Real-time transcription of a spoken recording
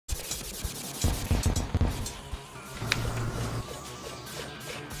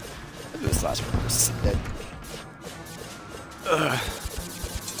this last one. I'm dead.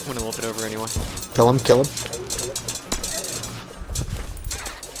 I'm gonna wolf it over anyway. Kill him, kill him.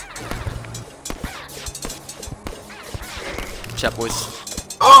 Chat, boys.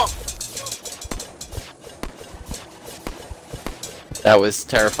 Oh! That was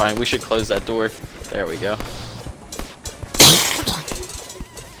terrifying. We should close that door. There we go.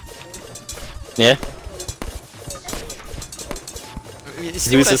 Yeah?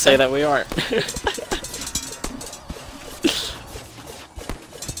 Who's to say that we aren't?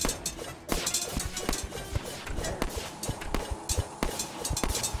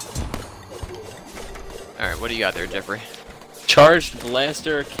 Alright, what do you got there, Jeffrey? Charged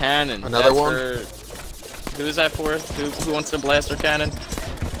blaster cannon. Another one? Who's that for? Who wants a blaster cannon?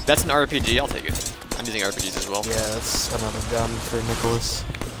 That's an RPG, I'll take it. I'm using RPGs as well. Yeah, that's another gun for Nicholas.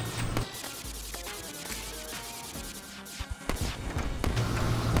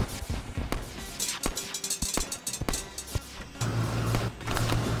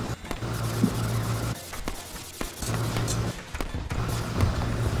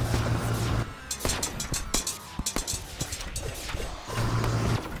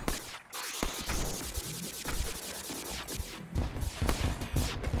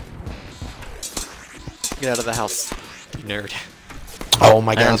 Get out of the house, you nerd. Oh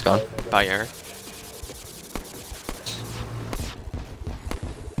my god. Aaron's gone. Bye, Aaron.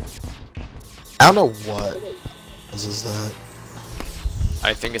 I don't know what this is that.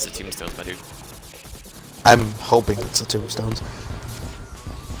 I think it's a tombstone, my dude. I'm hoping it's the tombstones.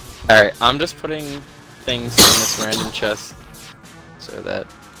 Alright, I'm just putting things in this random chest so that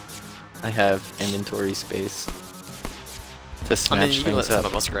I have inventory space to I smash mean, you can let things some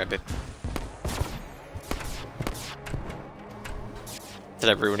up. of us grab it. Did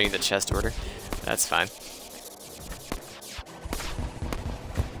I ruining the chest order? That's fine.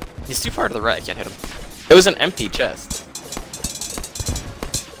 He's too far to the right, I can't hit him. It was an empty chest.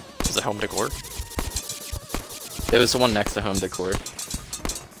 Is it home decor? It was the one next to home decor.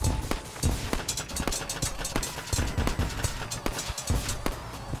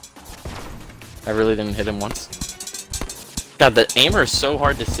 I really didn't hit him once. God, the aimer is so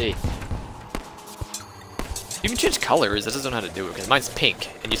hard to see. You can change colors, that doesn't know how to do it, because mine's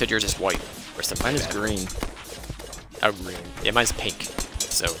pink, and you said yours is white, or something Mine like is that. green. Oh, green. Yeah, mine's pink,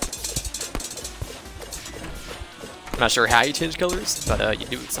 so... I'm not sure how you change colors, but you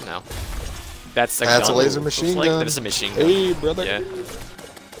do it somehow. That's a That's gun. a laser Looks machine like gun. That is a machine gun. Hey, brother. Yeah.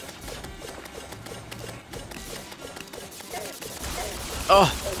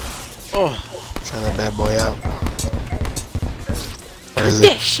 Oh! Oh! Try that bad boy out. Where Cut is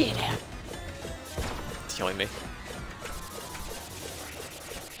that it? shit out. It's killing me.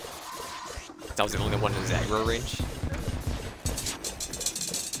 That was the only one in his aggro range.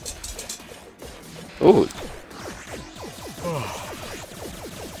 Ooh.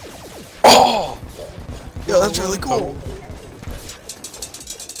 Oh! Yo, that's really cool.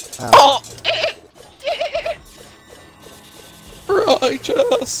 Oh!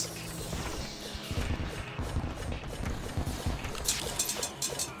 Righteous!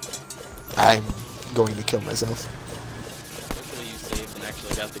 I'm going to kill myself. Hopefully you saved and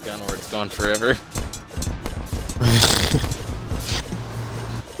actually got the gun or it's gone forever.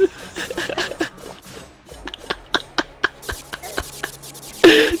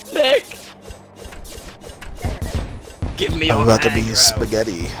 Nick! Give me I'm your about to be aggro.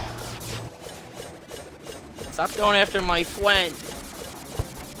 spaghetti. Stop going after my friend.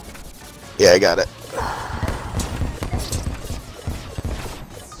 Yeah, I got it.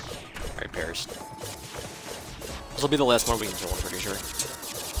 Alright, perished. This will be the last one we can kill, I'm pretty sure.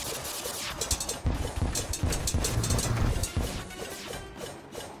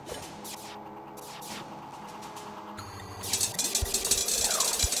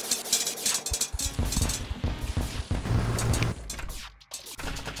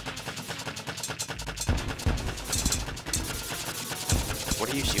 What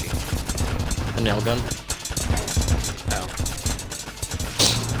are you shooting? A nail gun. Oh.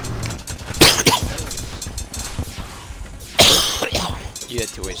 You had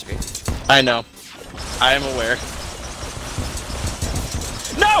 2 HP. I know. I am aware.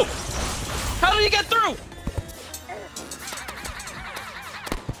 No! How did you get through?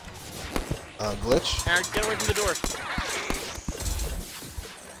 Glitch? Aaron, get away from the door.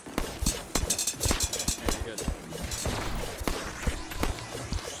 Good.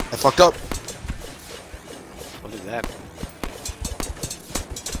 I fucked up. What is that?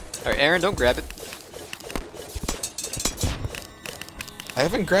 Alright, Aaron, don't grab it. I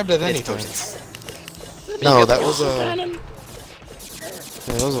haven't grabbed at It's anything. potions. No, that was a...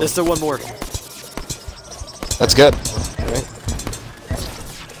 Yeah, that was There's still one more. That's good. Right?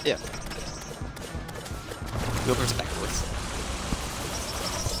 Yeah. Go backwards.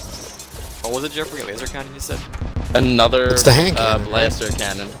 What was it, Jeffrey? A laser cannon, you said? Another It's the hand cannon, blaster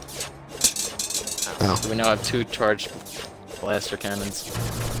cannon. Oh. So we now have 2 charged blaster cannons.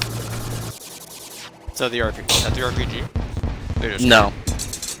 So the RPG. Is that the RPG? They're just No.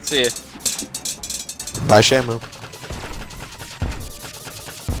 See ya. Bye, Shamu.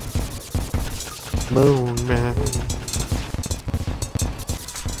 Moon man.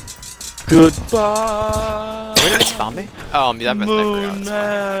 Goodbye. Where did it spawn me? Oh, that must Moon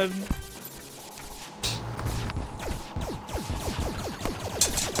man.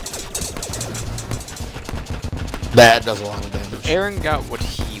 That does a lot of damage. Aaron got what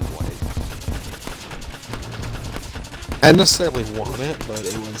he wanted. I didn't necessarily want it, but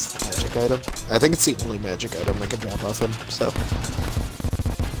it was a magic item. I think it's the only magic item I can drop off him, so.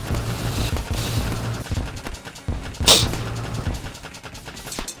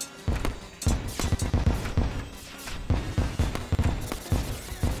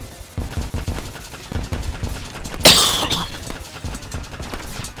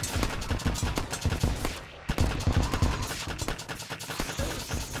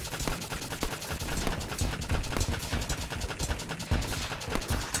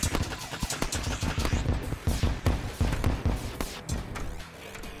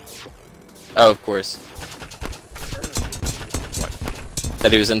 Oh, of course. What?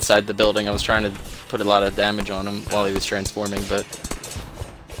 That he was inside the building. I was trying to put a lot of damage on him while he was transforming, but...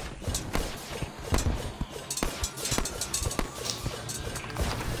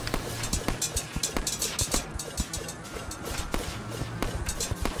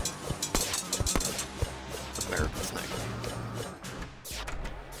 America's neck.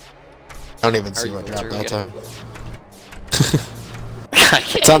 I don't even see Are what you dropped that Terraria? time.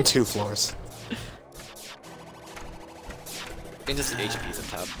 It's on 2 floors. I think just HP's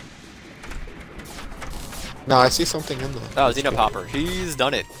up top. No, I see something in there. Oh, Xeno Popper. He's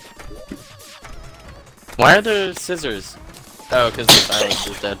done it. Why are there scissors? Oh, because the silence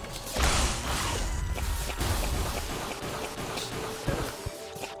is dead.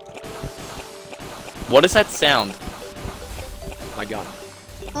 What is that sound? My god.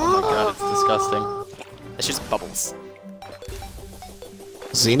 Oh my god, it's disgusting. It's just bubbles.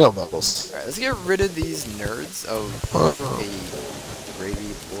 Xeno bubbles. Alright, let's get rid of these nerds of a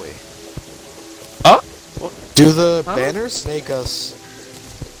gravy boy. Oh? Do the Huh? banners make us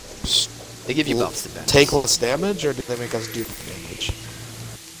They give you buffs to banners. take less damage, or do they make us do damage?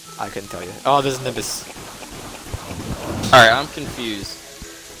 I couldn't tell you. Oh, there's Nimbus. Alright, I'm confused.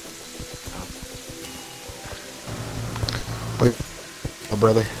 Wait, oh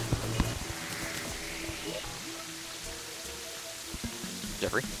brother.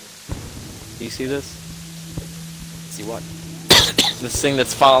 Jeffrey, Do you see this? see what? This thing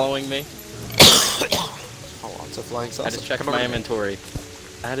that's following me? Hold on, it's a flying I saucer. just checked Come over my to me. inventory.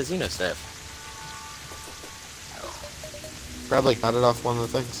 I had a Xeno staff. Probably got it off one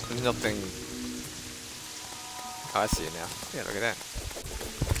of the things. There's nothing. Oh, I see it now. Yeah, look at that.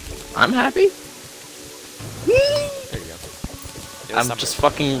 I'm happy. There you go. Yeah, I'm just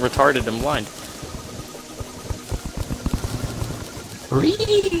fucking retarded and blind.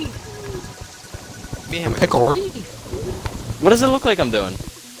 me and him. Pickle. What does it look like I'm doing?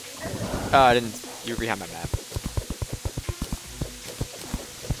 I didn't. You behind my map.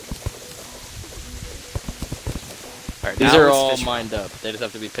 Alright, These now are let's all fish. mined up. They just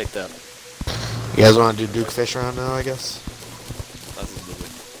have to be picked up. You guys want to do Duke Fish round now, I guess? Let's just do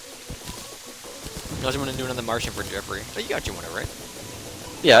it. Unless you want to do another Martian for Jeffrey. Oh, you got your one, right?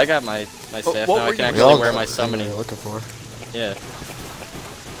 Yeah, I got my staff what now. I were can you- actually wear got my the thing summoning. you're looking for. Yeah.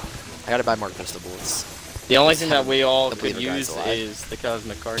 I gotta buy more pistol bullets. The only thing that we all The could Bleeder guy's use alive. is the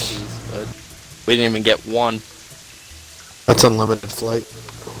cosmic car keys, but we didn't even get one. That's unlimited flight.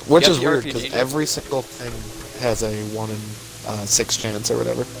 Which Yep, is the weird, RPG because did. every single thing has a 1 in 6 chance or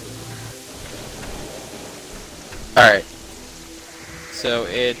whatever. Alright. So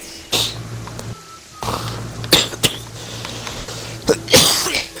it's...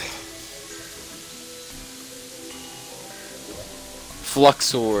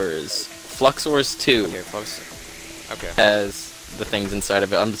 Fluxors. Fluxors 2 Okay, folks. Okay. has the things inside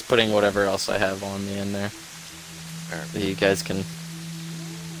of it. I'm just putting whatever else I have on me in there. Alright. So you guys can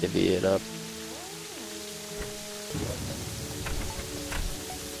divvy it up.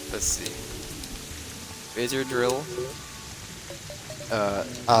 Let's see. Razor drill.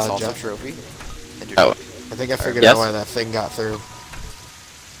 Assault Jeff? trophy. And your Oh. I think I figured Yes? out why that thing got through.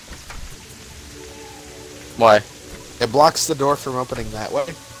 Why? It blocks the door from opening that way.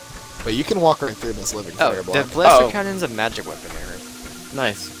 But you can walk right through this living Oh, fire the block. blaster cannon's a magic weapon, Aaron.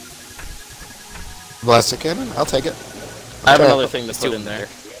 Nice. Blaster cannon? I'll take it. I have Okay. another thing to put in there.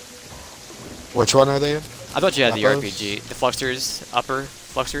 Which one are they in? I thought you had the Uppos? RPG. The Fluxers, upper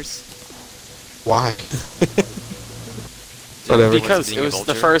Fluxers. Why? So Whatever. Because being it a was the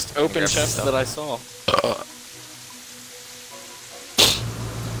vulture first and open grab some chest stuff. that I saw.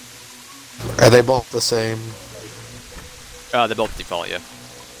 Are they both the same? They both default, yeah.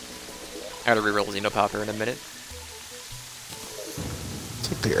 I gotta reroll Xenopopper in a minute.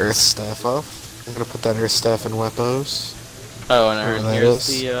 Take the earth staff off. I'm gonna put that earth staff in weapos. Oh, and Aaron, that here's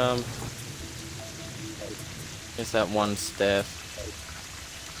is. the, here's that one staff.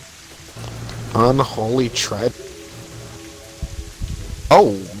 Unholy trident.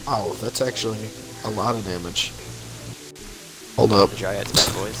 Oh, wow, that's actually a lot of damage. Hold up. The Dryad's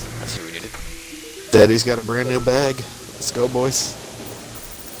bad boys. That's who we needed. Daddy's got a brand new bag. Let's go, boys.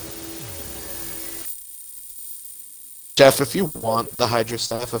 Jeff, if you want the Hydra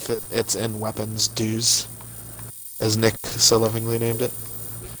staff, if it's in weapons dues, as Nick so lovingly named it.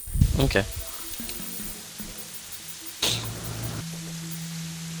 Okay.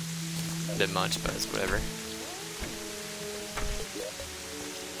 A bit much, but it's whatever.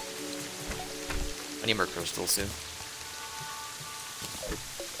 I need more crystals soon.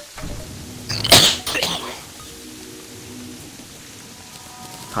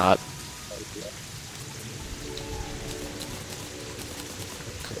 Hot.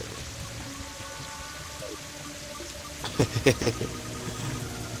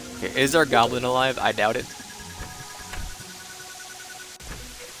 Okay, is our goblin alive? I doubt it.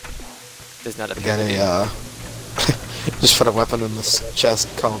 Does not I appear got to be. a, just put a weapon in this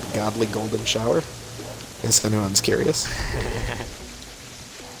chest called Godly Golden Shower. In case anyone's curious.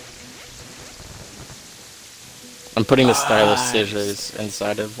 I'm putting the stylus scissors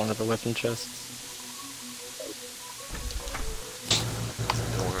inside of one of the weapon chests.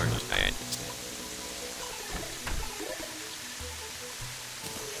 I understand.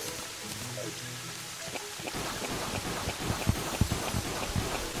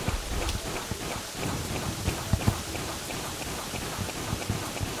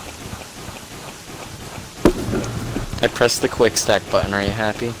 I pressed the quick stack button. Are you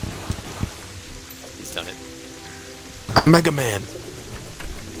happy? He's done it. Mega Man.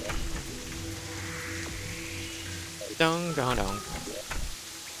 Dong, dong, dong.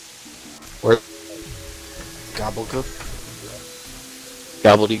 Where? Gobblegook?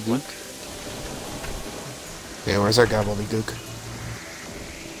 Gobbledygook. Yeah, where's our gobbledygook?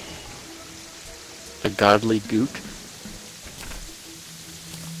 A godly gook.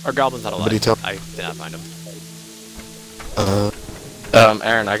 Our goblin's not Somebody alive. tell- I did not find him.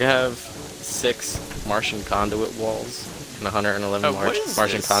 Aaron, I have 6 Martian conduit walls and 111 Oh, what is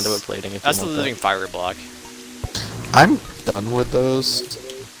Martian this? conduit plating. If That's the you want living fire block. I'm done with those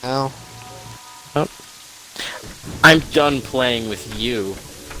now. that. I'm done playing with you.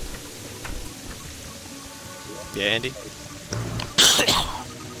 Yeah, Andy?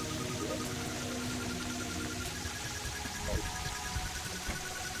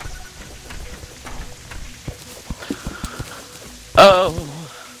 Oh.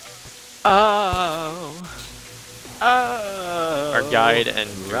 Our guide and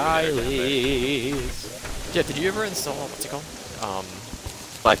Riley's. Yeah, did you ever install, what's it called?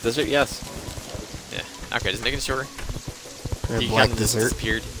 Black Desert, yes. Yeah. Okay, just making sure. Or He Black kinda just Desert.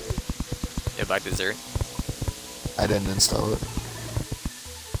 disappeared. Yeah, Black Desert. I didn't install it.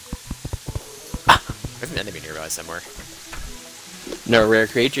 There's an enemy nearby somewhere. No rare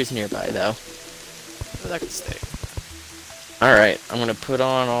creatures nearby, though. Where that could stay. Alright, I'm gonna put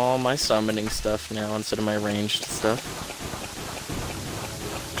on all my summoning stuff now instead of my ranged stuff.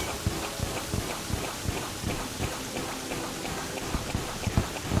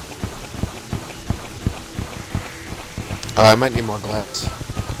 Oh, I might need more glass.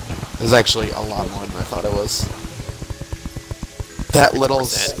 There's actually a lot more than I thought it was. That little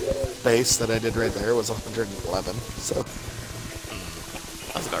 50%. space that I did right there was 111, so...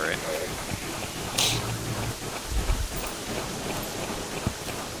 That's about right.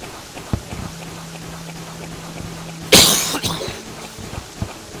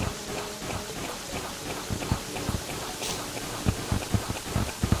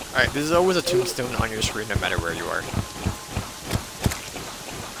 Alright, there's always a tombstone on your screen no matter where you are.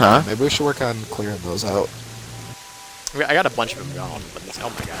 Huh? Maybe we should work on clearing those out. I got a bunch of them gone, but oh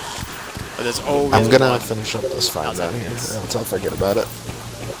my god. But there's always I'm gonna one. finish up this farm outside down here, fence. or else I'll forget about it.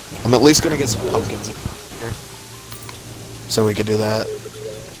 I'm at least gonna get some pumpkins in here. So we could do that.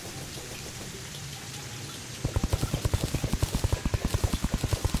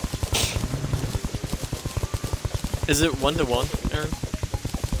 Is it 1-to-1, Aaron?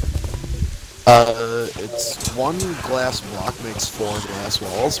 It's 1 glass block makes 4 glass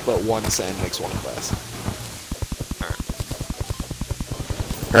walls, but 1 sand makes 1 glass. Alright.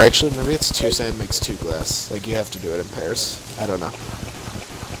 Or actually, maybe it's 2 sand makes 2 glass. Like, you have to do it in pairs. I don't know.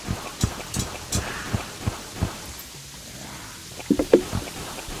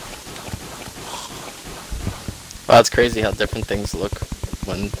 Wow, it's crazy how different things look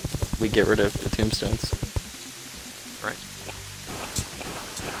when we get rid of the tombstones. Right.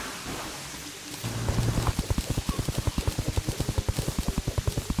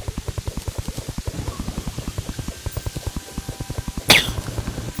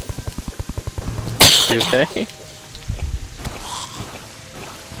 You okay?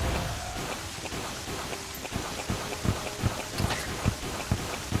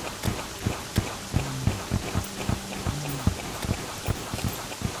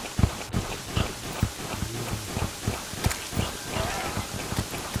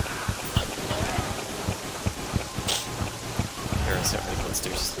 There are so many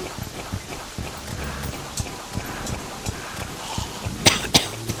monsters.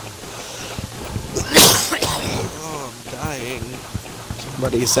 Oh, I'm dying.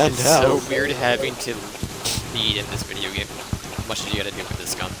 Somebody send It's help. so weird having to lead in this video game. How much did you gotta do with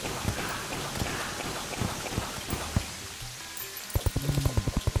this gun?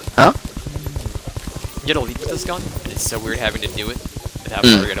 Huh? You gotta lead with this gun, and it's so weird having to do it without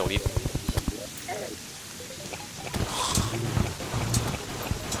ever gotta lead.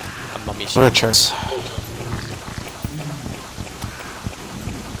 A mummy What shot. a choice.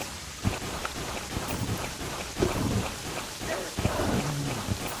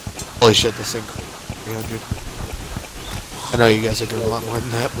 Holy shit, this thing 300. I know you guys are doing a lot more than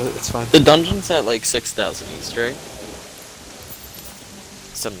that, but it's fine. The dungeon's at like 6,000 east, right?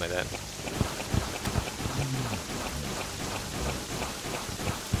 Something like that.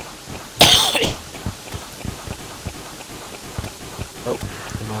 Oh,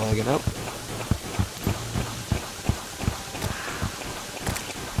 am I lagging out?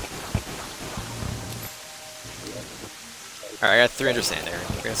 Alright, I got 300 sand there.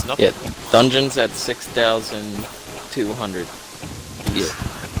 That's enough? Yeah, dungeon's at 6,200. Yeah.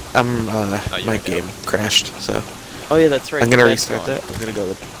 I'm, you're my okay. game crashed, so Oh yeah, that's right. I'm gonna the bed's restart gone. that. I'm gonna go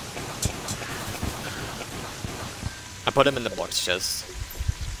with... I put him in the blocks chest.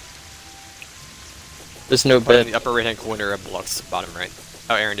 There's no Put it in bed. the upper right hand corner of blocks, bottom right.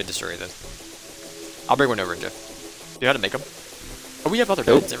 Oh, Aaron did destroy this. I'll bring one over, Jeff. Do you know how to make them? Oh, we have other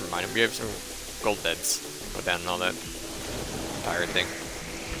Nope. beds, never mind. We have some gold beds. Put down and all that. Pirate thing.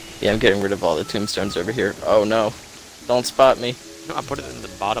 Yeah, I'm getting rid of all the tombstones over here. Oh no. Don't spot me. No, I put it in the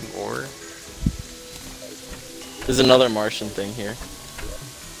bottom or... There's another Martian thing here.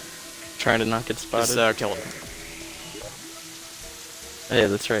 Trying to not get spotted. Just, kill him. Oh, yeah,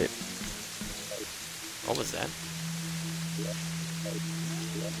 that's right. What was that?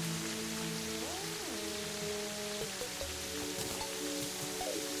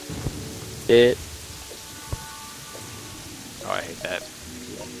 It. Oh, I hate that.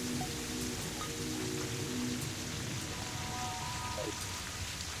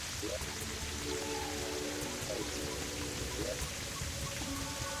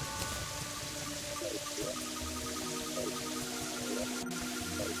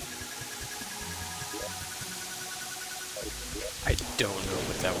 I don't know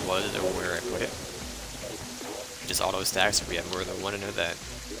what that was or where I put it. It just auto stacks if we have more than one to know that.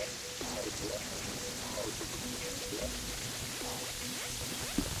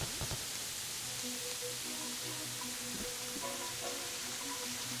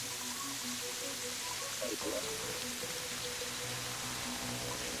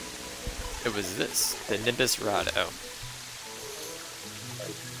 It was this, the Nimbus Rod. Oh.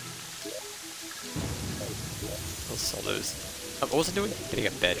 I'll sell those. What was I doing? Getting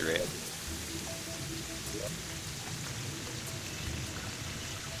a bed right.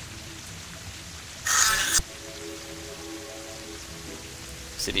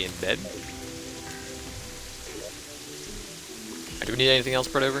 City in bed. Do we need anything else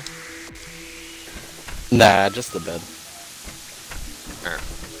brought over? Nah, just the bed. Alright.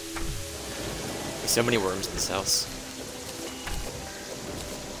 There's so many worms in this house.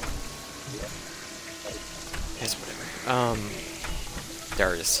 Yes, whatever.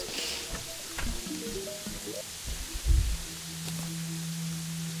 Darius.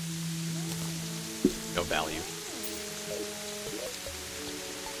 No value.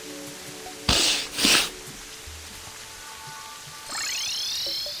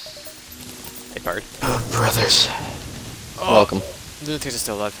 Hey, Bard. Oh, brothers. Oh, Welcome. the things are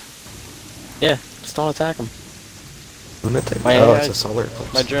still alive. Yeah, just don't attack him. Lunatic? My Oh, AI it's a solar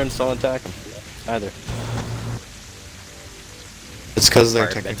eclipse. My drones don't attack him either. It's because they're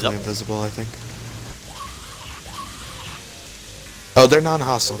Alright, beds technically up. invisible, I think. Oh, they're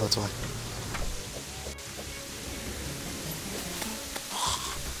non-hostile, that's why.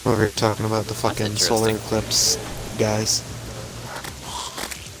 Over here talking about the fucking solar interesting. eclipse guys.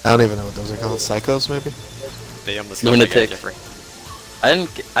 I don't even know what those are called. Psychos, maybe? They almost killed that guy, Lunatic. Jeffrey.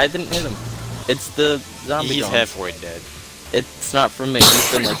 I didn't hit him. It's the zombie He's drones. halfway dead. It's not from me.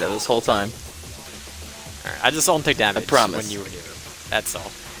 He's been like that this whole time. Alright, I just saw him take damage promise. when you were near him. That's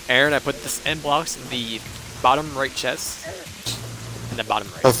all. Aaron, I put this end blocks in the bottom right chest. And the bottom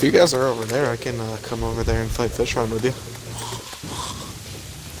right. Oh, if you guys are over there, I can come over there and fight fish run with you.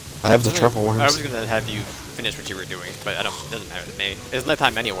 I have the truffle worms. I was gonna have you finish what you were doing, but it doesn't matter to me. It's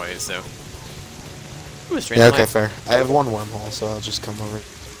nighttime anyway, so. Ooh, a strange Yeah, okay, light. fair. I have one wormhole, so I'll just come over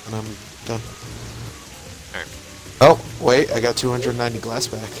and I'm done. Alright. Oh, wait, I got 290 glass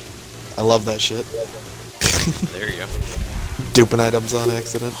back. I love that shit. There you go. Duping items on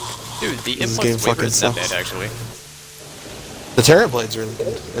accident. Dude, the This game influx waiver fucking isn't that sucks. bad, actually. The Terra Blade's really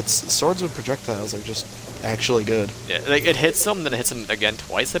good. It's swords with projectiles are just actually good. Yeah, like, it hits him, then it him again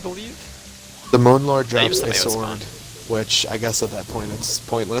twice, I believe. The Moon Lord Yeah, he drops was a somebody sword, else which I guess at that point it's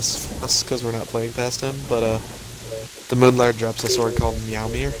pointless for us because we're not playing past him, but the Moon Lord drops a sword called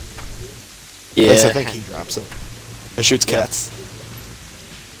Meowmere. At least I think he drops it. It shoots Yeah. cats.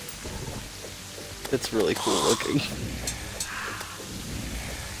 It's really cool looking.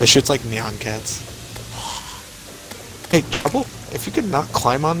 It shoots like neon cats. Hey, Trouble, if you could not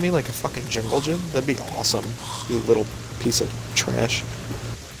climb on me like a fucking jungle gym, that'd be awesome. You little piece of trash.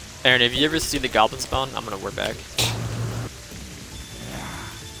 Aaron, have you ever seen the goblin spawn? I'm gonna work back.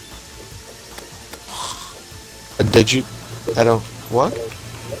 Did you? I don't. What?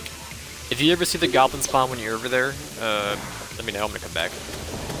 If you ever see the goblin spawn when you're over there, let me know, I'm gonna come back.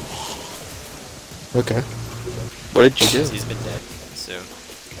 Okay. What did you do? He's been dead, so.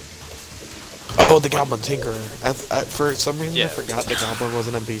 Oh, the Goblin Tinkerer. For some reason, Yeah. I forgot the Goblin was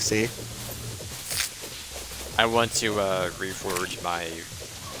an NPC. I want to, reforge my,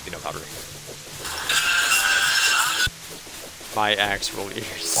 powder. My actual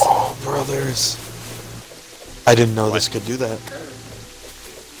ears. Oh, brothers. I didn't know this What? could do that.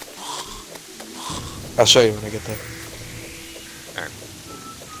 I'll show you when I get there. Alright.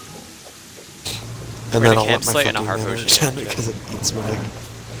 And We're then at a I'll let my campsite and a fucking heart mana potion. regen because it eats my...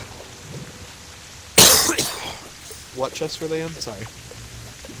 What chests were they in? Sorry.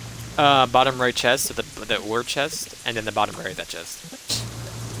 Bottom right chest, the orb chest, and then the bottom right of that chest.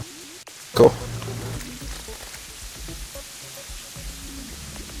 Cool.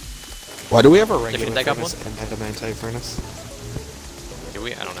 Why do we have a regular hit that goblin? furnace and adamantite furnace? Do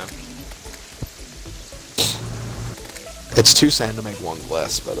we? I don't know. It's 2 sand to make 1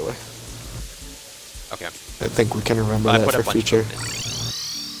 glass, by the way. Okay. I think we can remember I that put a for bunch future. of them in.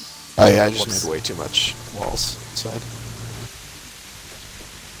 Oh yeah, I just Whoops. made way too much walls. It's fine.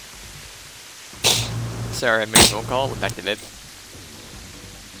 Sorry, I made a phone call, went back to bed.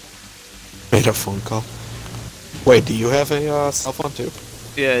 Made a phone call. Wait, do you have a cell phone too?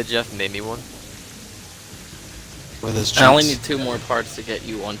 Yeah, Jeff made me one. With his cheats? I only need 2 more parts to get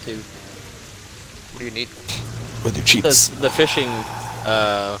you 1 too. What do you need? With your cheats. The fishing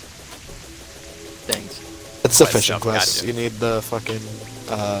things. It's the Quest fishing stuff, quest. gotcha. You need the fucking,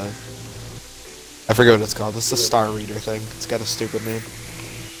 I forget what it's called. It's the Star Reader thing. It's got a stupid name.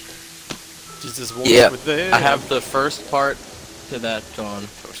 Just this one Yeah, with the I have the first part to that gone.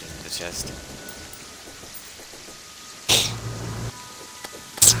 potion in the chest.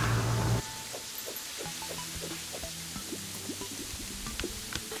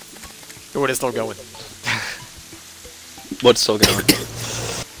 Oh, it is still going. What's still going?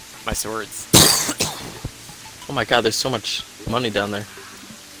 My swords. Oh my god, there's so much money down there.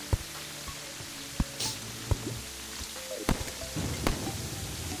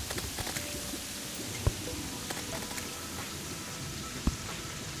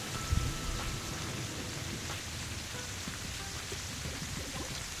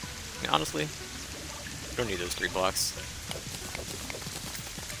 I mean, honestly, I don't need those 3 blocks.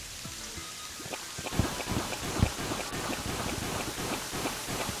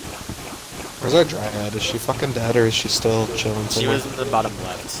 Where's our dryad? Is she fucking dead or is she still chilling She somewhere? was in the bottom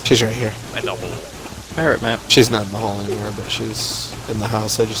left. She's right here. At the hole. Pirate map. She's not in the hole anymore, but she's in the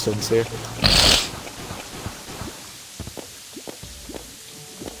house. I just didn't see her.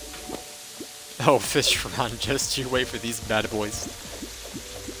 Oh, fish run, just you wait for these bad boys.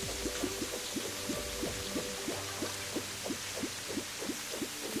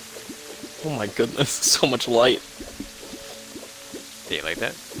 Oh my goodness, so much light. you like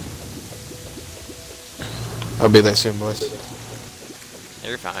that? I'll be there soon, boys.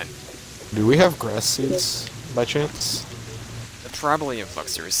 You're fine. Do we have grass seeds, by chance? They're probably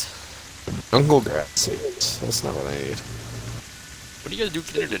influxers. Jungle grass seeds. That's not what I need. What do you guys do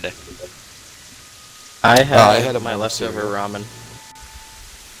for dinner today? I had my leftover cereal. ramen.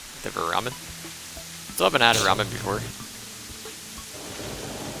 Ever ramen? Still haven't had a ramen before.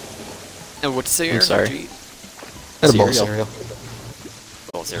 And what's cereal? I'm sorry. What'd you eat? And a bowl of Cereal. cereal.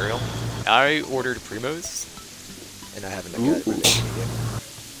 Well, cereal. I ordered Primos, and I haven't got it.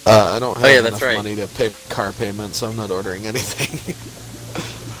 I don't have Oh, yeah, enough that's right. money to pay car payment, so I'm not ordering anything.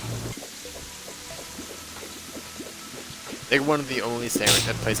 They're one of the only sandwich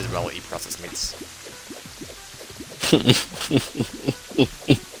places where I'll eat processed meats.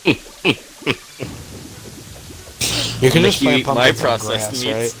 You can Make just you plant eat my pumpkins on processed grass,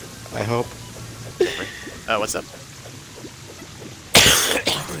 meats. right? I hope. What's up?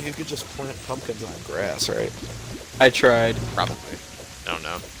 You could just plant pumpkins on grass, right? I tried. Probably. I don't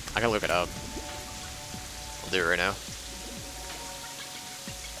know. I gotta look it up. I'll do it right now.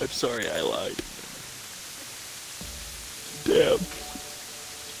 I'm sorry I lied. Damn.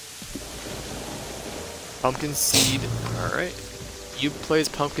 Pumpkin seed. Alright. You place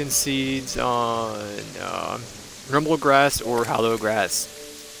pumpkin seeds on rumble grass or hollow grass.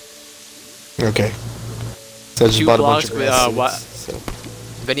 Okay. So I just Two bought a bunch blocks of with, grass seeds,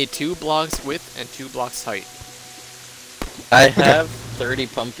 so. They need 2 blocks width and 2 blocks height. I have 30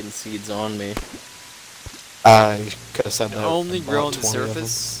 pumpkin seeds on me. I could have said They that. only about grow on the 20 of them.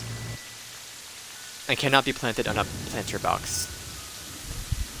 surface and cannot be planted on a planter box.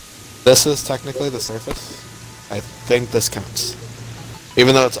 This is technically the surface. I think this counts.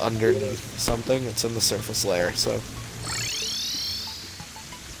 Even though it's underneath something, it's in the surface layer, so.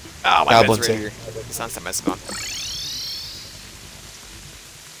 Oh, my Goblins bed's right here. here. It's not my spawn.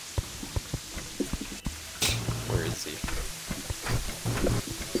 Where is he?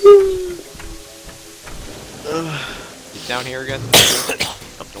 Get down here again.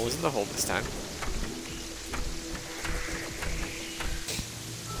 Oh, no one's in the hole this time.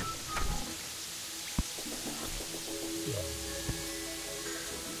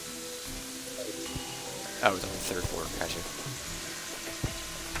 Oh, it's on the 3rd floor. Gotcha.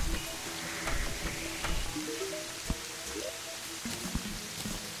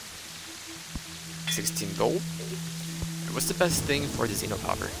 $16 gold. What's the best thing for the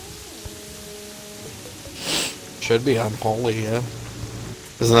Xenopopper? Should be unholy, yeah.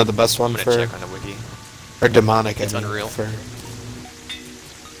 Isn't that the best one I'm gonna for. check on the wiki. Or demonic, It's I mean, unreal. For.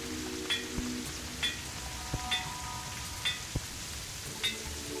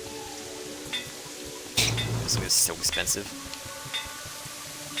 This thing is so expensive.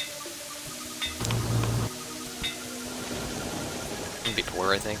 I'm gonna be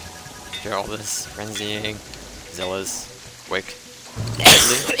poor, I think. After all this frenzying, zealous, quick,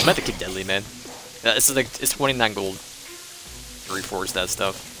 deadly. I'm about to kick deadly, man. This is like it's 29 gold to reforge that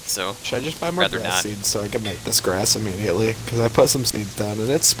stuff. So Should I just buy more Rather grass not. seeds so I can make this grass immediately? Because I put some seeds down and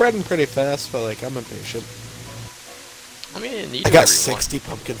it's spreading pretty fast, but like I'm impatient. I mean, you I do got whatever you want. 60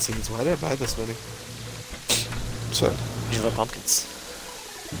 pumpkin seeds. Why did I buy this many? So You love pumpkins.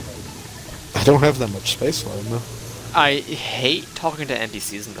 I don't have that much space for them though. I hate talking to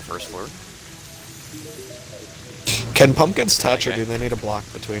NPCs in the 1st floor. Can pumpkins touch, or Okay. do they need a block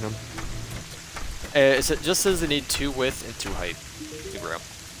between them? It just says they need 2 width and 2 height to grow.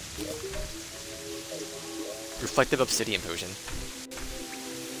 Reflective obsidian potion.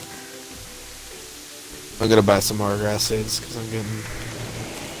 I'm gonna buy some more grass seeds because I'm getting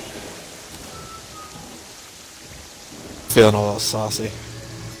feeling a little saucy.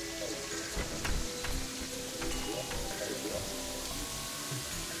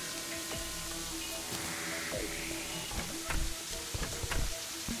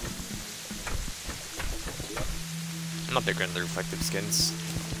 I'm not big on the reflective skins.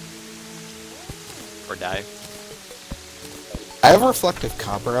 Or dye. I have reflective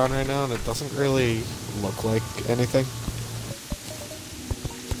copper on right now, and it doesn't really look like anything.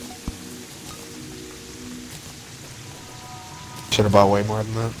 Should have bought way more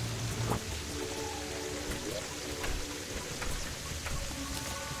than that.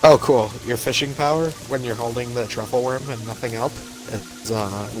 Oh, cool. Your fishing power, when you're holding the truffle worm and nothing else, is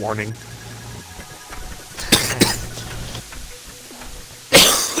warning.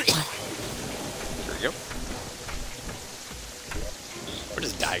 There we go. Where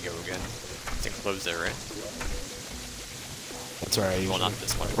does dye go again? It's enclosed there, right? That's where I Well, usually... not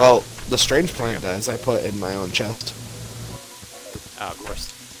this one. Well, the strange plant dies I put in my own chest. Oh, of course.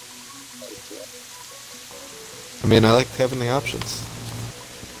 I mean, I like having the options.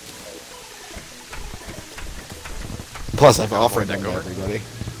 Plus, I've I'll offered avoid them to that everybody.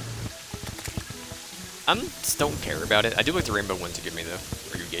 I just don't care about it. I do like the rainbow ones you give me though,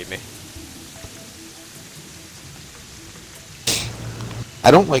 or you gave me.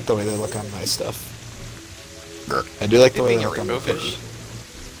 I don't like the way they look on my stuff. I do like the It way being they a look on rainbow my fish.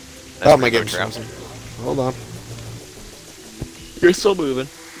 fish. That's Oh, my rainbow game's trout. frozen. Hold on. You're still moving.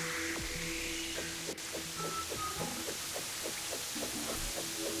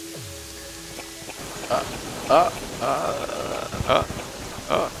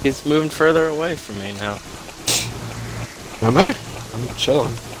 He's moving further away from me now. Am I? I'm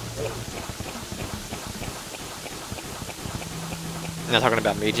chilling. You're not talking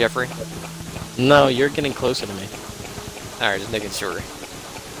about me, Jeffrey? No, you're getting closer to me. Alright, just making sure.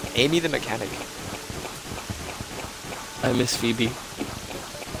 Amy the mechanic. I miss Phoebe.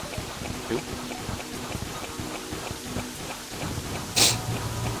 Who?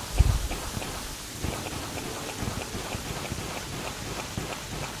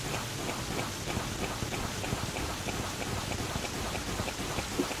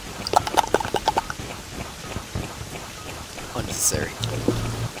 Unnecessary.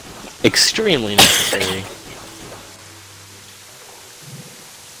 Extremely necessary.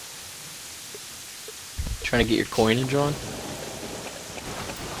 Trying to get your coinage on?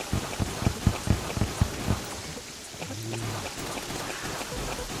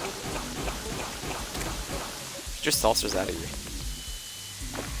 Get your saucers out of here.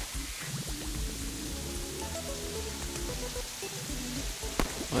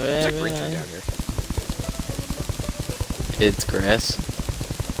 There's a green thing down here. It's grass.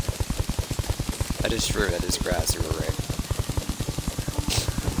 That is true, that is grass, you were right.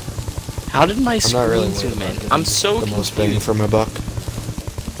 How did my I'm not really screen worried zoom about in? getting I'm so the most bang confused. for my buck.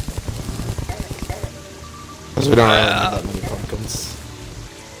 Because we don't really need that many pumpkins.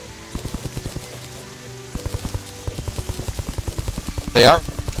 They are?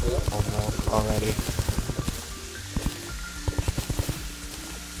 Oh no, already.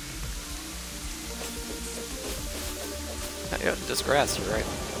 Yeah, just grass, you're right.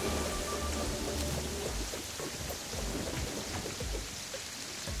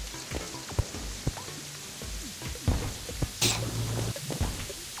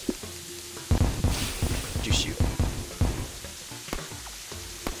 Did you shoot?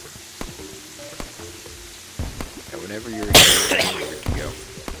 Yeah, whenever you're good to go.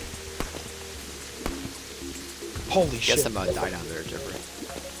 Holy shit. Guess I'm gonna die down there, Jeffrey.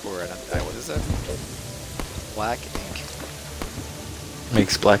 Or not die, what is that? Black ink.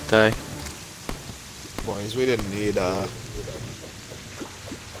 Makes black dye. Boys, we didn't need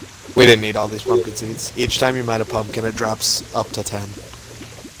we didn't need all these pumpkin seeds. Each time you mine a pumpkin, it drops up to 10.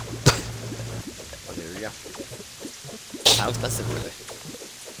 Oh, there we go. How expensive were they?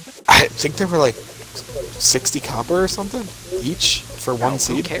 I think they were like 60 copper or something each for one Who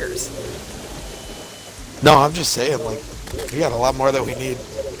seed. cares? No, I'm just saying, like, we got a lot more than we need.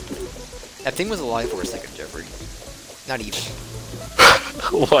 That thing was alive for a second, Jeffrey. Not even.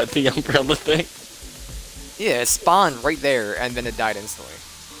 What, the umbrella thing? Yeah, it spawned right there, and then it died instantly.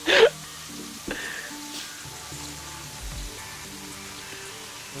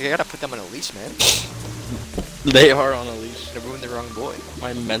 You gotta put them on a leash, man. They are on a leash. They ruined the wrong boy.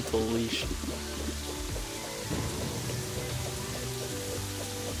 My mental leash.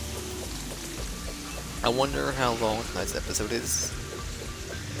 I wonder how long tonight's episode is.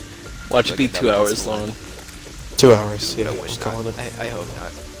 Watch it Like be another 2 hours episode. long. 2 hours, yeah, I we're wish calling not. it. I hope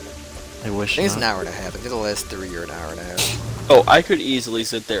not. I wish I think it's an not. hour and a half. I think the last 3 or an hour and a half. Oh, I could easily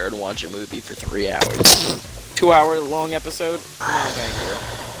sit there and watch a movie for 3 hours. 2 hour long episode?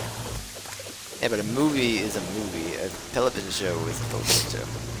 Yeah, but a movie is a movie. A television show is a television show.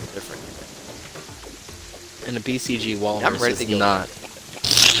 They're different. And a BCG walrus I'm ready to is go. not.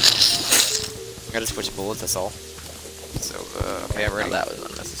 I gotta switch bullets, that's all. So, okay, I'm Oh, ready. that was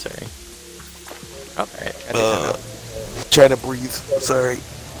unnecessary. Oh, alright. Trying to breathe, sorry.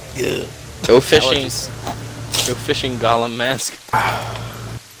 Yeah. Go fishing. Allergies. Go fishing, Gollum mask.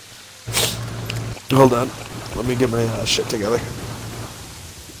 Hold on, let me get my shit together.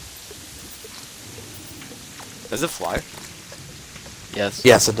 Does it fly? Yes.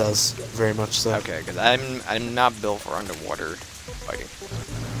 Yes, it does, very much so. Okay, because I'm not built for underwater fighting.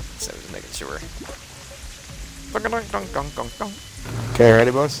 So just making sure. Okay,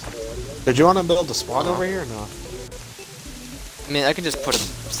 ready, boys? Did you want to build a spawn over here or no? I mean, I can just put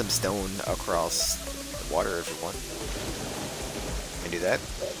some stone across the water if you want. Can I do that?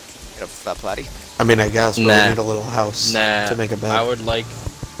 Get a flat platty. I mean, I guess, but Nah. we need a little house Nah. to make a bed. I would like.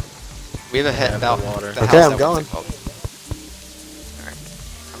 We have a head Yeah, about the water. the Okay, house I'm that wants going. it called. Alright.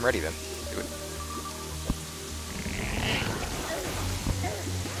 I'm ready then. Do it.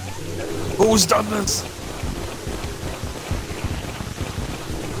 Who's done this?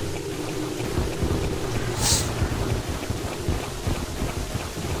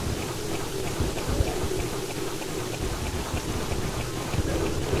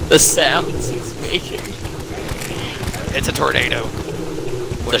 The sounds he's making. It's a tornado.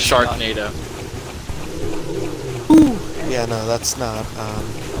 The Sharknado. Ooh. Yeah, no, that's not,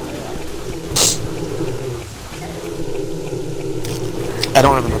 I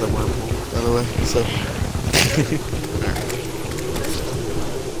don't have another wormhole, by the way, so...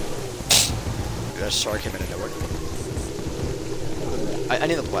 That shark came out of nowhere. I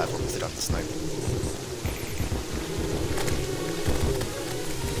need the platform to sit on the snipe.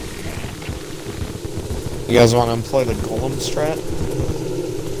 You guys want to employ the golem strat?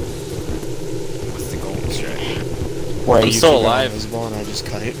 What's the golem strat? Where I'm you still two go alive. invisible and I just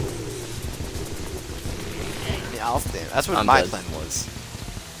kite? Yeah, I'll stand. That's what I'm my dead. plan was.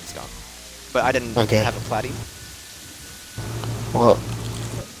 It's gone. But I didn't Okay. have a platy. Well,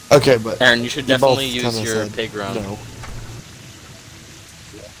 okay, but... Aaron, you should you both definitely use kinda your said pig run. No.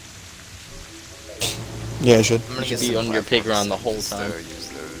 Yeah, I should. I'm gonna should get be some on your pig platforms run the whole just to time. use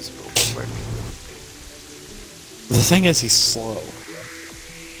those real quick. The thing is, he's slow. Like,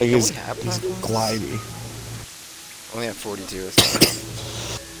 Don't he's we have platforms? glidey. I only have 42. So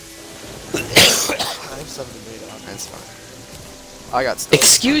I have 78 on. that's fine. I got stuff.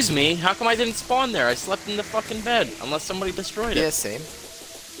 Excuse me, how come I didn't spawn there? I slept in the fucking bed, unless somebody destroyed Yeah, it. same.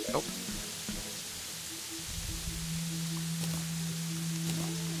 Nope.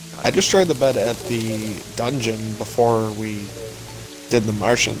 I destroyed the bed at the dungeon before we did the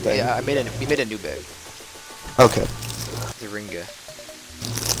Martian thing. Yeah, we made a new bed. Okay. The Ringa.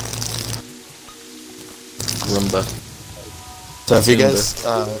 Roomba. So if you Zumba. guys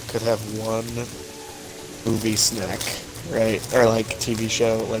could have one movie snack, right? Or like TV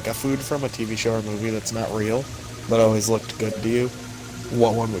show, like a food from a TV show or movie that's not real, but always looked good to you,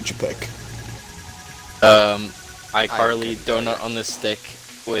 what one would you pick? iCarly donut on the stick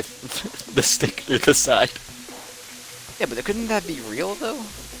with the stick through the side. Yeah, but couldn't that be real though?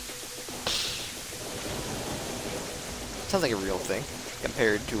 Sounds like a real thing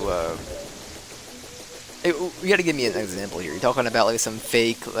compared to Hey, you gotta give me an example here. You're talking about like some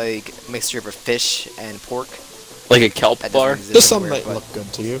fake like mixture of a fish and pork. Like a kelp That bar? doesn't exist Just something anywhere, that but-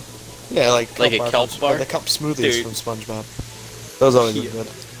 looked good to you. Yeah, like Like a kelp from- bar? The kelp smoothies Dude. from SpongeBob. Those always look Yeah. good.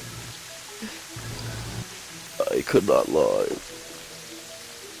 I could not lie.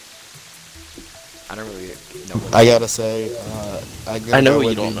 I don't really know. What I gotta say, I'm gonna I know go you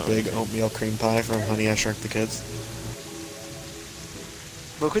with don't the know. big oatmeal cream pie from Honey I Shrunk the Kids.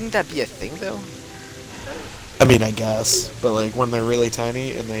 Well, couldn't that be a thing though? I mean, I guess, but like when they're really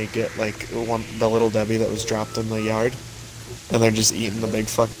tiny and they get like the little Debbie that was dropped in the yard, and they're just eating the big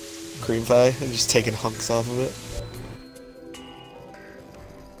fuck cream pie and just taking hunks off of it.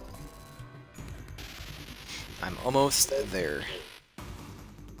 I'm almost there.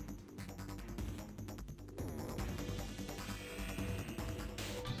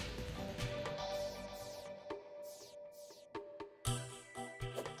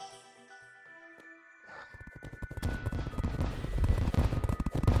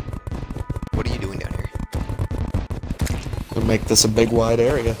 What are you doing down here? And make this a big wide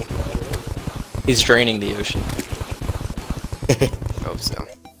area. He's draining the ocean. Hope so.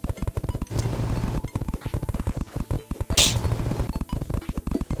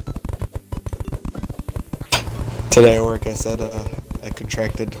 Today at work, I said I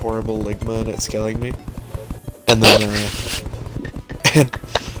contracted horrible ligma and it's killing me. And then and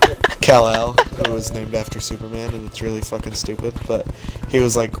Kal-El, who was named after Superman, and it's really fucking stupid, but he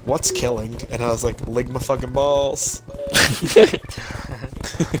was like, "What's killing?" And I was like, "Ligma fucking balls."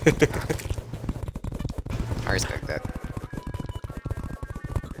 I respect that.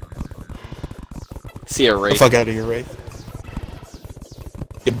 See a The wraith. fuck out of here, Wraith.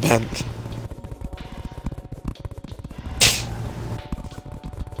 Get bent.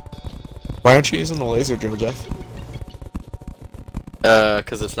 Why aren't you using the laser drill, Jeff?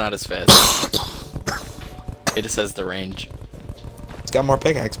 Cause it's not as fast. It just says the range. It's got more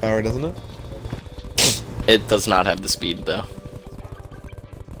pickaxe power, doesn't it? It does not have the speed though.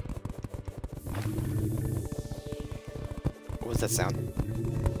 What was that sound?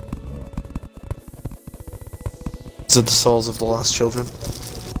 Is it the souls of the lost children?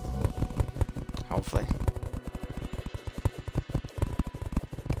 Hopefully.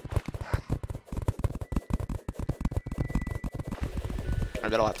 I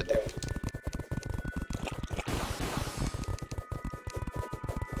bet I'll have to do.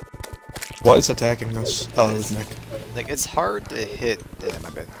 What is attacking us? Oh, it was Nick. Like, it's hard to hit. Yeah, my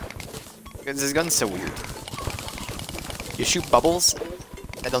bad. This gun's so weird. You shoot bubbles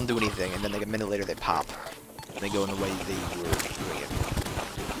that don't do anything, and then like a minute later they pop. And they go in the way they were doing it.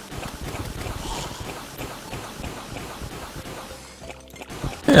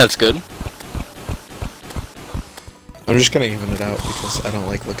 Yeah, that's good. I'm just gonna even it out because I don't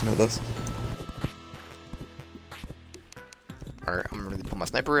like looking at this. Alright, I'm gonna pull my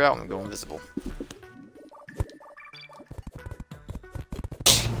sniper out and go invisible.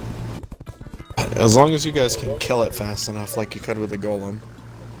 As long as you guys can kill it fast enough, like you could with the golem.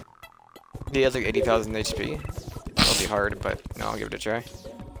 He has like 80,000 HP. That'll be hard, but no, I'll give it a try.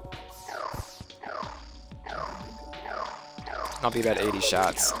 I'll be about 80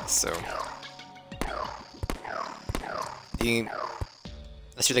 shots, so...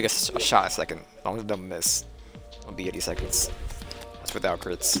 Let's do like a shot a second. As long as it don't miss, it'll be 80 seconds. That's without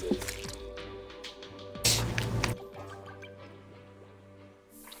crits.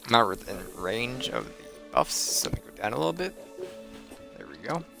 I'm not within range of the buffs, so let me go down a little bit. There we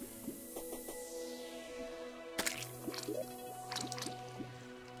go.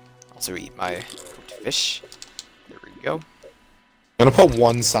 Also eat my cooked fish. There we go. I'm gonna put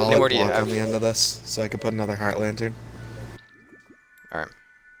one solid more do you block have? on the end of this, so I can put another heart lantern. Alright.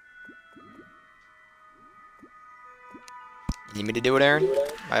 You need me to do it, Aaron?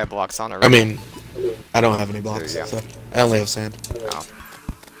 I have blocks on already. I mean, I don't have any blocks, There you go. so I only have sand. Oh.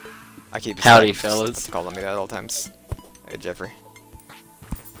 I keep Howdy, fellas. calling me that at all times. Hey, Jeffrey.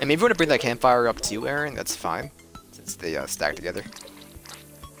 And maybe you want to bring that campfire up too, Aaron. That's fine, since they stack together.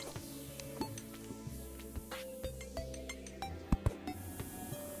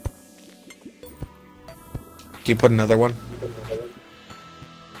 Can you put another one?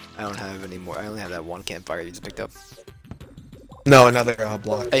 I don't have any more. I only have that one campfire you just picked up. No, another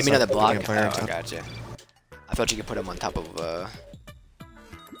block. Oh, you mean so on the put block? campfire on Oh, top. gotcha. I thought you could put them on top of.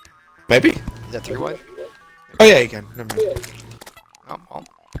 Maybe? Is that 3 wide? Oh yeah, you can. Never mind. Oh, well.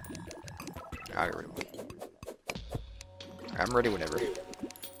 Alright, I'm ready whenever. You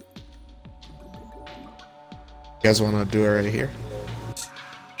guys want to do it right here?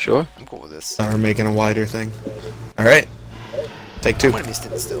 Sure. I'm cool with this. Or making a wider thing? Alright. Take two. I'm gonna be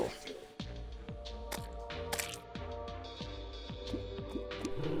sitting still.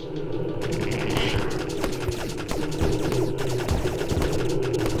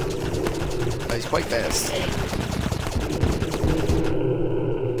 Oh, he's quite fast.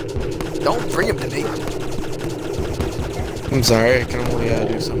 Don't bring him to me. I'm sorry, I can only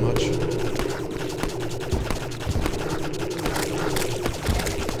do so much.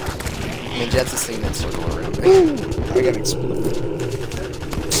 I mean, Jet's the thing that circle around me. I got exploded.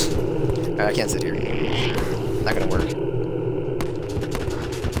 I can't sit here. Not gonna work.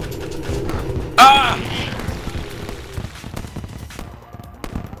 Ah!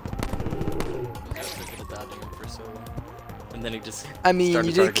 And then he just I mean, started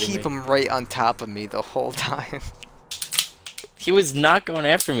you did targeting keep me. him right on top of me the whole time. He was not going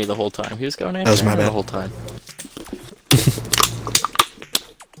after me the whole time. He was going after That was my me bad. the whole time.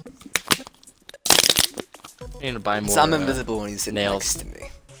 I need to buy more. So I'm invisible when he's sitting nails. next to me.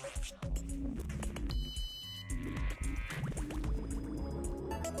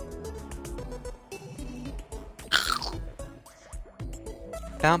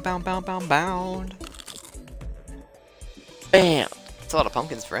 Bound, bound, bound, bound, bound. Bam! That's a lot of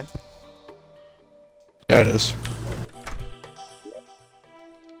pumpkins, friend. Yeah, it is.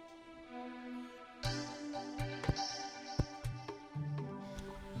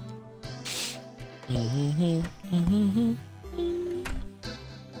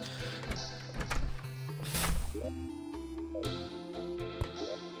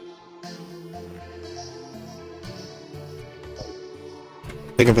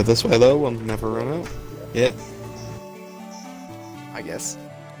 Think of it this way though, we'll never run out. Yeah. I guess.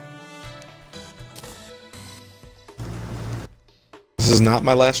 This is not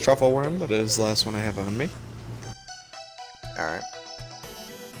my last truffle worm, but it is the last one I have on me. Alright.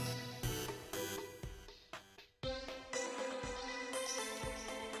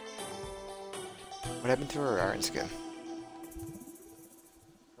 What happened to her iron skin?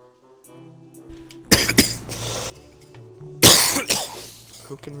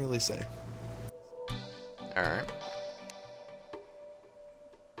 Who can really say? Alright.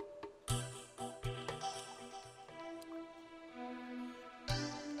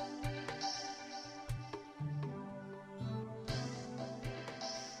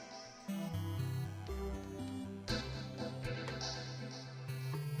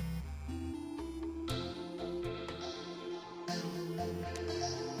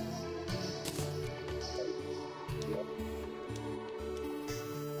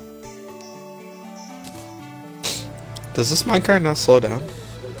 Does this minecart not slow down?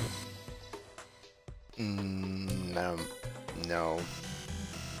 No.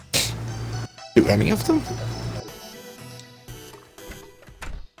 Do any of them?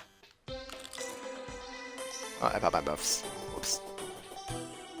 Oh, I bought my buffs. Whoops.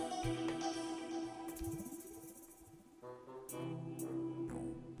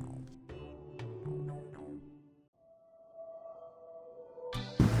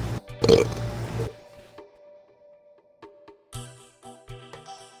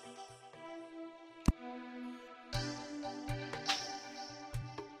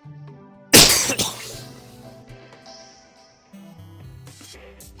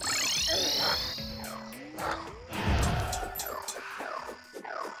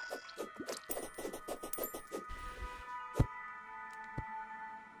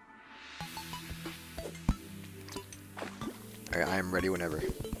 Alright, I am ready whenever.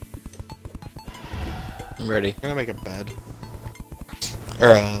 I'm ready. I'm gonna make a bed. Or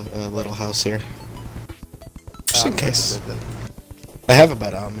a little house here. Just in case. I have a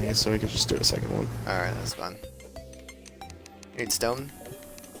bed on me, so we could just do a second one. Alright, that's fine. You need stone?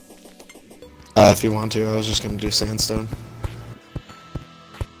 If you want to, I was just gonna do sandstone.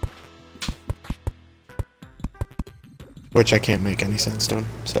 Which I can't make any sandstone,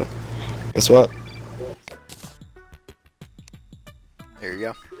 so guess what? There you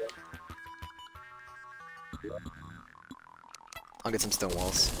go. I'll get some stone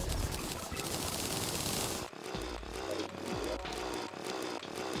walls.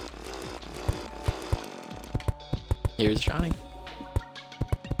 Here's Johnny.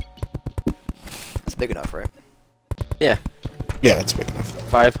 It's big enough, right? Yeah. Yeah, it's big enough.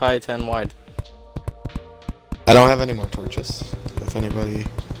 5 high, 10 wide. I don't have any more torches. If anybody...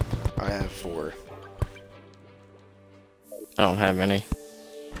 I have 4. I don't have any.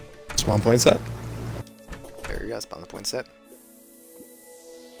 Spawn point set? There you go, spawn the point set.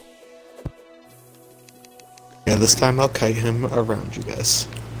 Yeah, this time I'll kite him around you guys.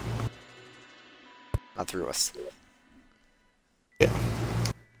 Not through us. Yeah.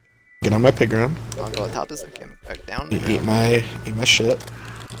 Get on my pig ground. I'll go on top this and come back down. Eat my shit.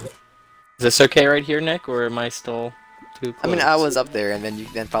 Is this okay right here, Nick, or am I still too close? I mean, I was up there, and then you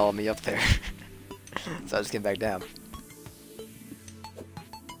then followed me up there. So I just came back down.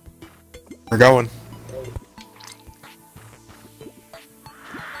 We're going.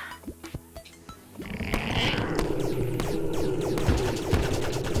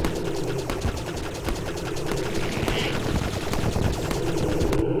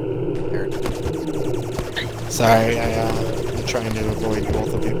 There. Sorry, I'm trying to avoid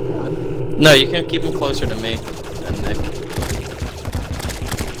both of you. No, you can keep him closer to me than Nick.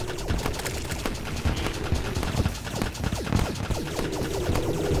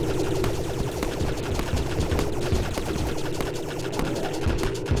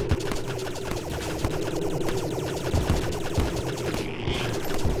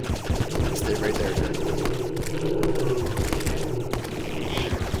 Stay right there.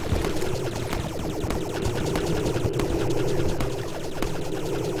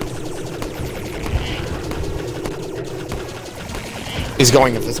 He's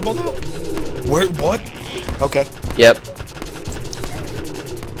going invisible now? Where? What? Okay. Yep.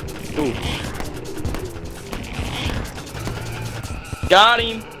 Ooh. Got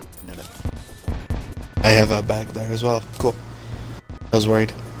him! I have a bag there as well. Cool. I was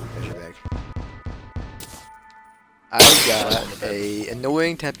worried. There's your bag. I got a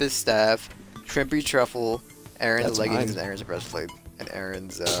annoying tempest staff, shrimpy truffle, Aaron's That's leggings, mine. and Aaron's breastplate, and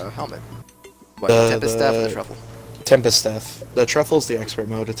Aaron's helmet. What? The- Tempest staff or the- the truffle? Tempest staff. The truffle's the expert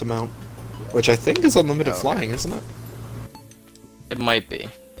mode. It's a mount, which I think is unlimited Oh, okay. flying, isn't it? It might be.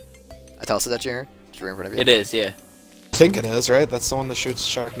 I toss it at you, Aaron. It's right in front of you. It is, yeah. I think it is, right? That's the one that shoots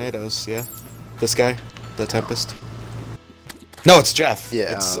Sharknadoes, yeah? This guy? The Tempest? No, it's Jeff.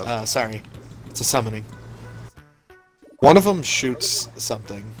 Yeah, It's, sorry. It's a summoning. One of them shoots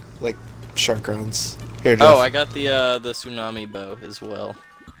something, like shark rounds. Here, Jeff. Oh, I got the tsunami bow as well.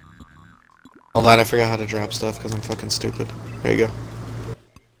 Hold on, I forgot how to drop stuff because I'm fucking stupid. There you go.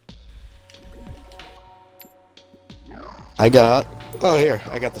 I got... Oh, here.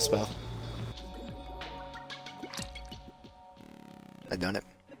 I got the spell. I done it.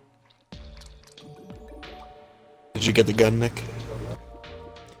 Did you get the gun, Nick?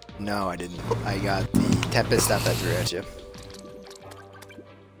 No, I didn't. I got the tempest staff that threw at you.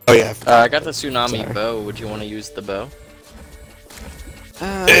 Oh, yeah. I got the tsunami Sorry. bow. Would you want to use the bow?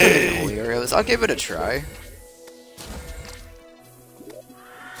 Holy arrows. I'll give it a try.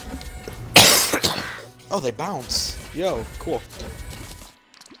 Oh, they bounce. Yo, cool.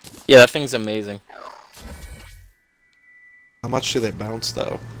 Yeah, that thing's amazing. much do they bounce,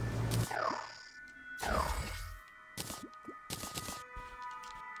 though?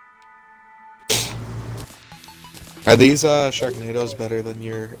 Are these Sharknadoes better than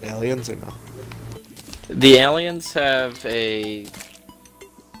your aliens, or no? The aliens have a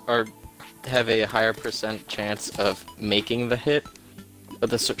higher percent chance of making the hit, but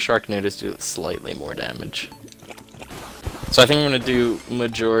the Sharknadoes do slightly more damage. So I think I'm gonna do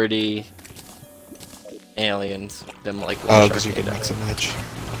majority aliens, them like one Oh, because you can Sharknado. mix and match.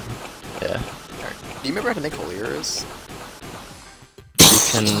 Yeah. Do you remember how to make Holiers? You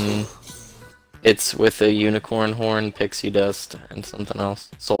can... It's with a unicorn horn, pixie dust, and something else.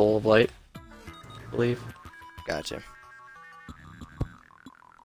 Soul of Light, I believe. Gotcha.